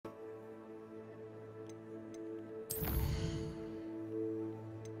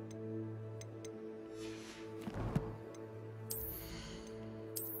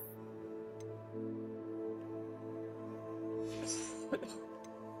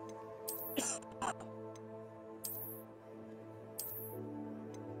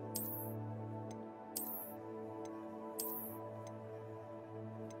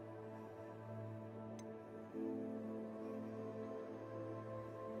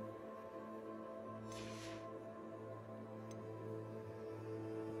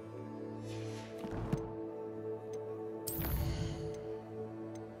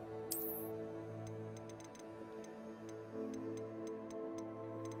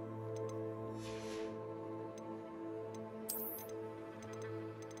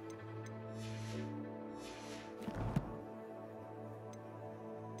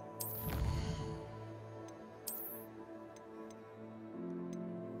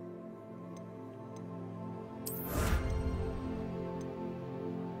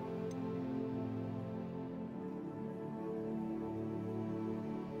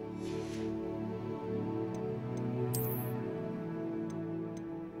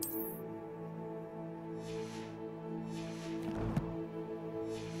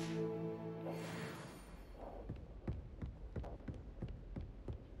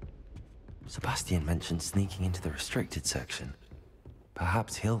Sebastian mentioned sneaking into the restricted section.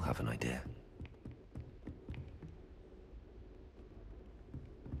 Perhaps he'll have an idea.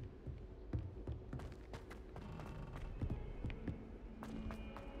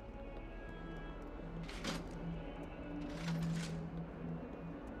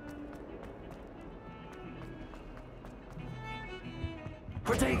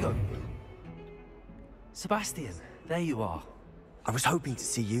 Protego! Sebastian, there you are. I was hoping to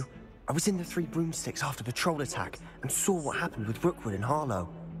see you. I was in the Three Broomsticks after the troll attack and saw what happened with Rookwood and Harlow.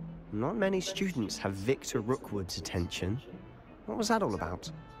 Not many students have Victor Rookwood's attention. What was that all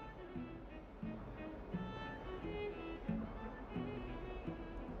about?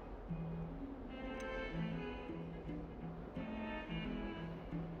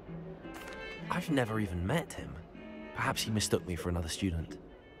 I've never even met him. Perhaps he mistook me for another student.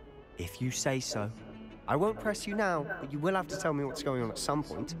 If you say so. I won't press you now, but you will have to tell me what's going on at some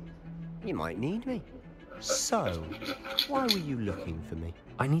point. You might need me. So, why were you looking for me?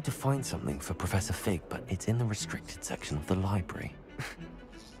 I need to find something for Professor Fig, but it's in the restricted section of the library.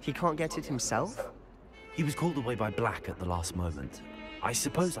 He can't get it himself? He was called away by Black at the last moment. I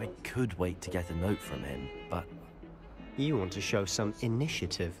suppose I could wait to get a note from him, but... You want to show some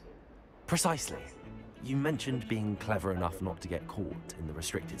initiative. Precisely. You mentioned being clever enough not to get caught in the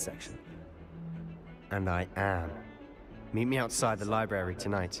restricted section. And I am. Meet me outside the library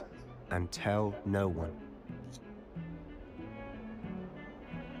tonight, and tell no one.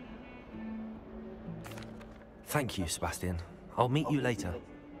 Thank you, Sebastian. I'll meet you later.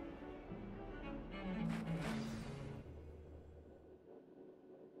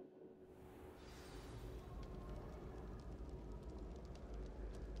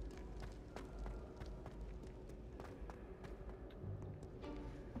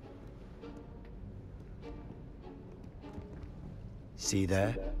 See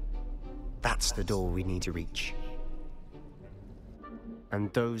there? That's the door we need to reach.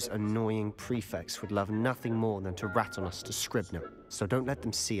 And those annoying prefects would love nothing more than to rat on us to Scribner, so don't let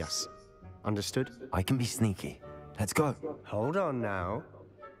them see us. Understood? I can be sneaky. Let's go. Hold on now.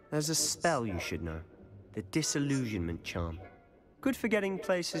 There's a spell you should know. The Disillusionment Charm. Good for getting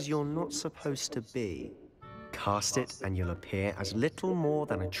places you're not supposed to be. Cast it and you'll appear as little more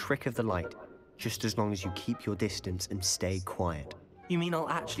than a trick of the light, just as long as you keep your distance and stay quiet. You mean I'll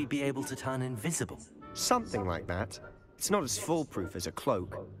actually be able to turn invisible? Something like that. It's not as foolproof as a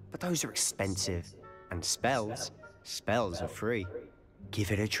cloak, but those are expensive. And spells are free.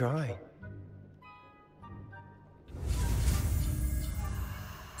 Give it a try.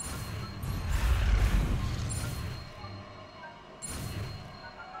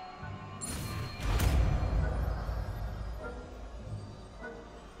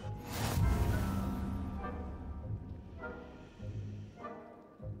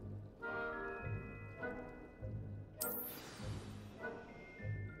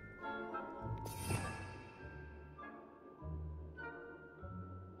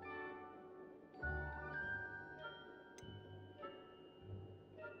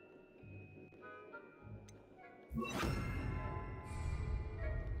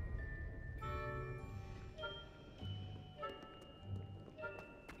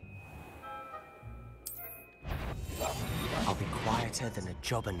 I'll be quieter than a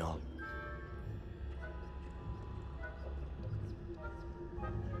jobberknoll.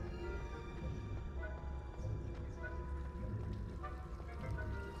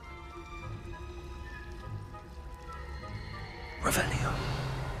 Revelio.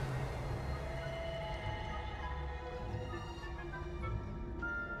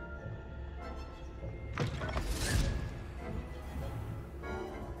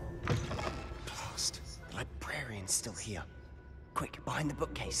 Blast. The librarian's still here. Quick, behind the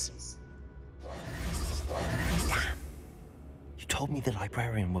bookcase. Damn. You told me the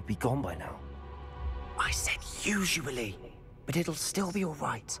librarian would be gone by now. I said usually, but it'll still be all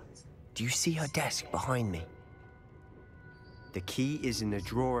right. Do you see her desk behind me? The key is in the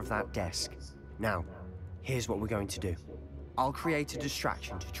drawer of that desk. Now, here's what we're going to do. I'll create a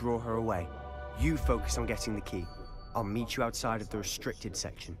distraction to draw her away. You focus on getting the key. I'll meet you outside of the restricted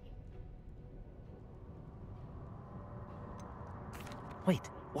section.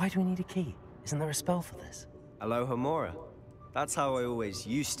 Wait, why do we need a key? Isn't there a spell for this? Alohomora. That's how I always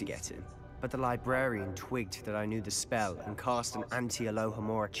used to get in. But the librarian twigged that I knew the spell and cast an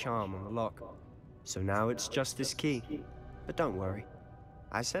anti-Alohomora charm on the lock. So now it's just this key. But don't worry.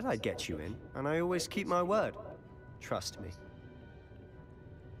 I said I'd get you in, and I always keep my word. Trust me.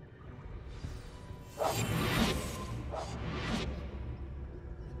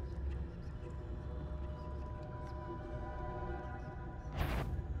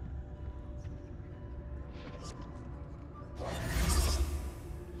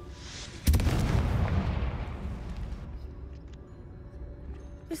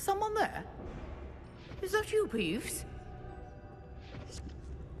 Is someone there? Is that you, Peeves?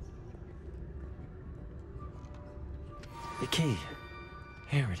 The key.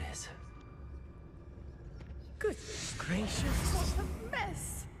 Here it is. Good gracious, what a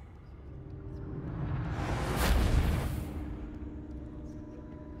mess!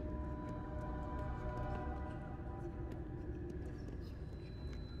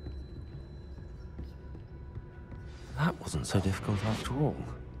 That wasn't so difficult after all.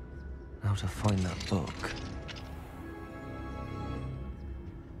 Now to find that book.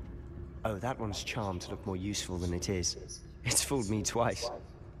 Oh, that one's charmed to look more useful than it is. It's fooled me twice.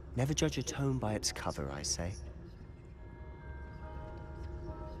 Never judge a tome by its cover, I say.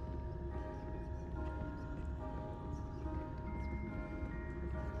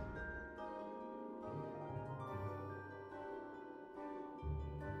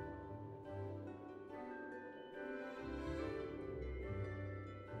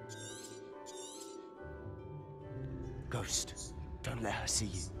 Ghost, don't let her see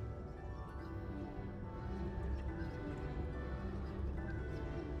you.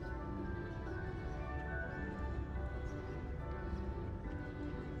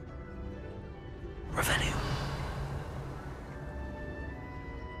 Revelio.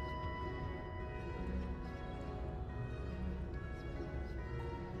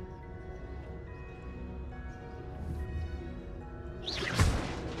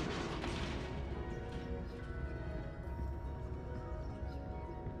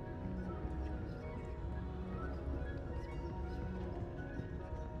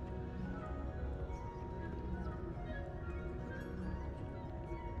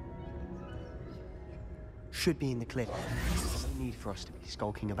 Should be in the cliff. No need for us to be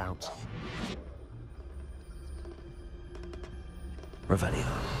skulking about. Revelio.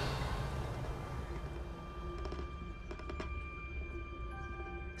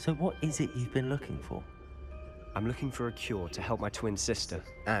 So what is it you've been looking for? I'm looking for a cure to help my twin sister,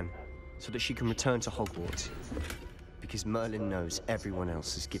 Anne, so that she can return to Hogwarts. Because Merlin knows everyone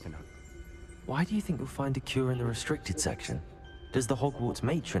else has given up. Why do you think you'll find a cure in the restricted section? Does the Hogwarts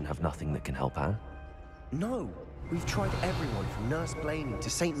matron have nothing that can help Anne? No! We've tried everyone from Nurse Blaney to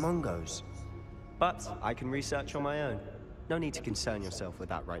St. Mungo's. But I can research on my own. No need to concern yourself with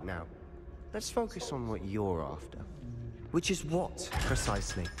that right now. Let's focus on what you're after. Which is what,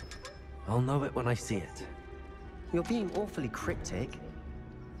 precisely? I'll know it when I see it. You're being awfully cryptic.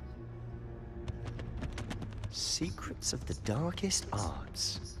 Secrets of the darkest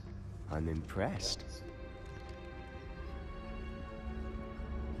arts. I'm impressed.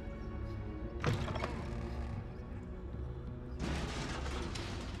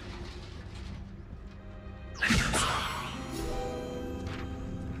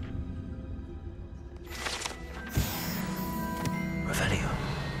 Revelio.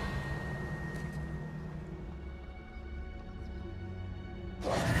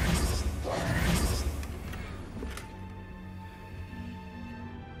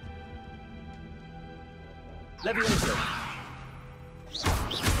 Levioso.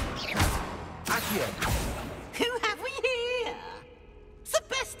 Accio. Who have we here?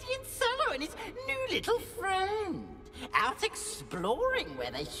 Sebastian Sallow and his new little friend. Out exploring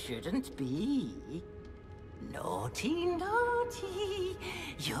where they shouldn't be. Naughty, naughty.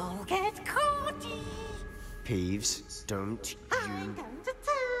 You'll get caughty. Peeves, don't I'm you... going to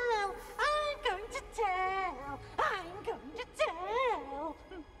tell. I'm going to tell. I'm going to tell.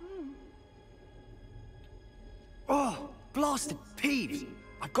 Oh, blasted Peeves!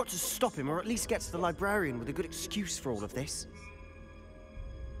 I've got to stop him, or at least get to the librarian with a good excuse for all of this.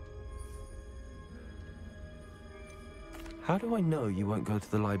 How do I know you won't go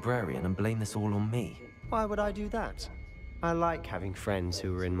to the librarian and blame this all on me? Why would I do that? I like having friends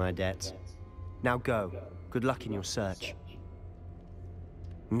who are in my debt. Now go. Good luck in your search.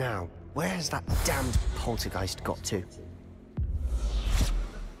 Now, where has that damned poltergeist got to?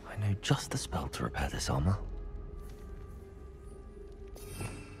 I know just the spell to repair this armor.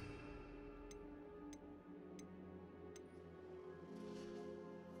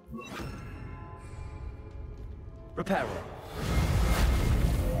 Reparo.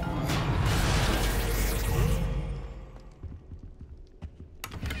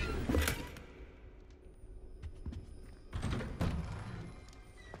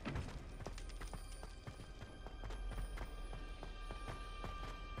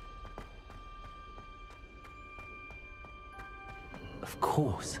 Of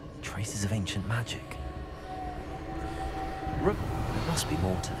course, traces of ancient magic. There must be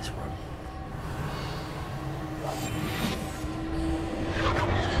more to this room.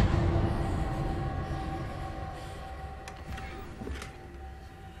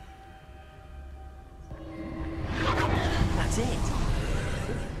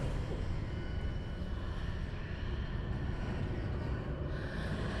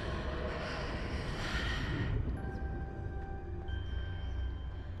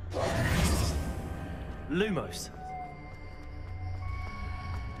 Lumos.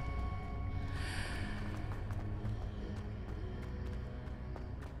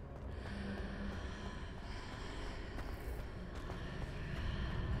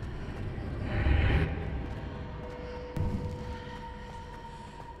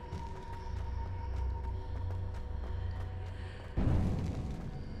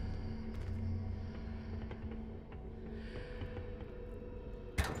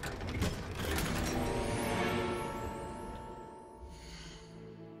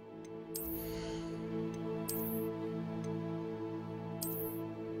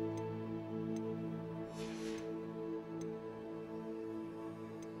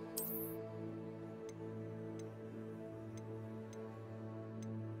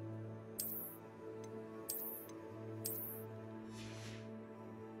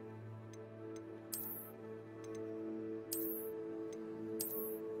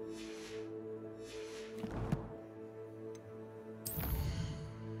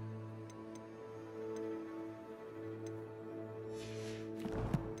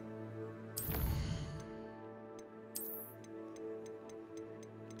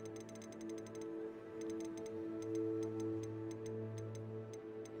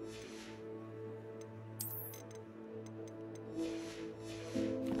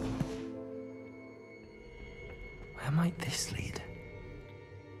 Where might this lead?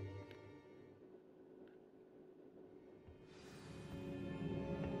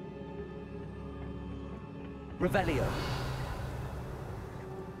 Revelio.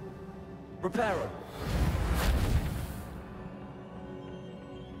 Reparo.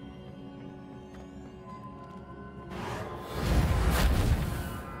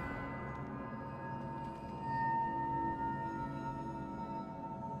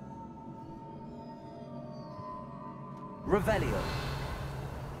 Revelio.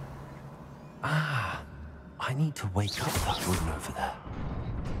 Ah, I need to wake up that woman over there.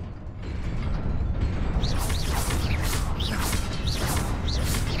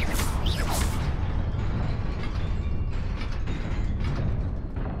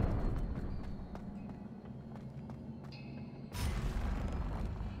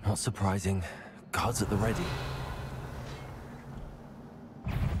 Not surprising. Guards at the ready.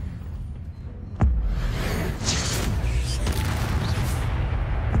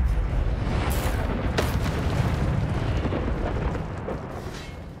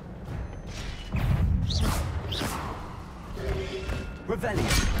 Revelio.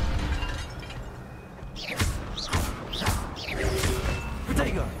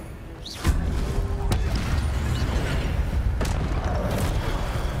 Protego.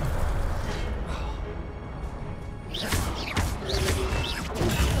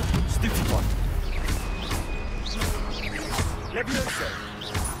 Stupid one. Levioso.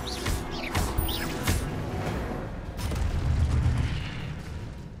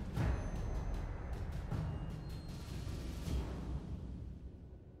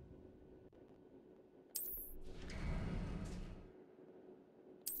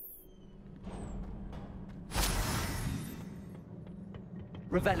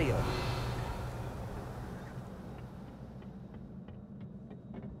 Revelio.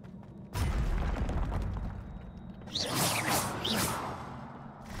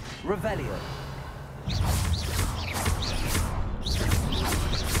 Revelio.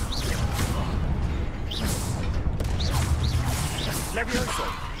 Levioso.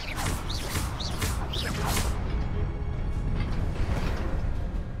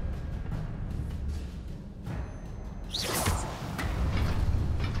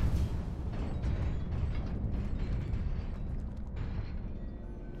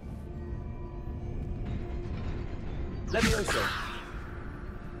 Levioso.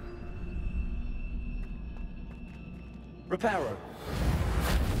 Reparo.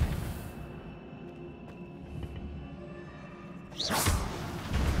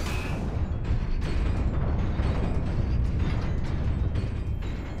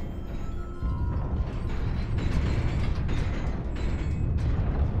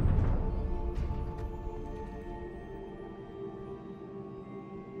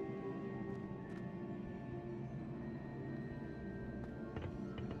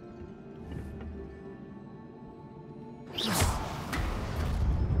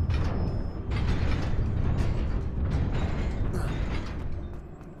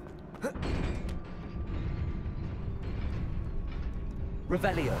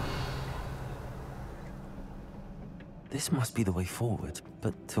 Revelio. This must be the way forward,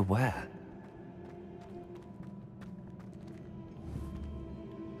 but to where?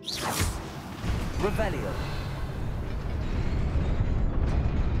 Revelio.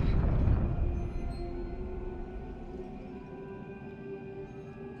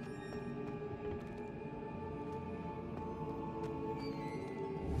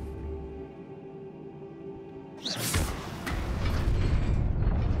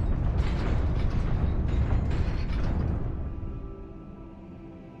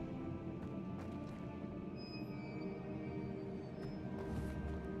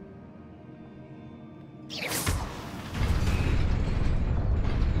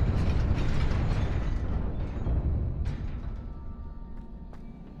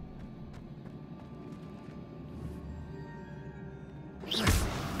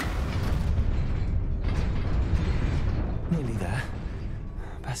 Nearly there.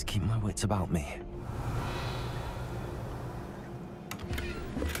 Best keep my wits about me.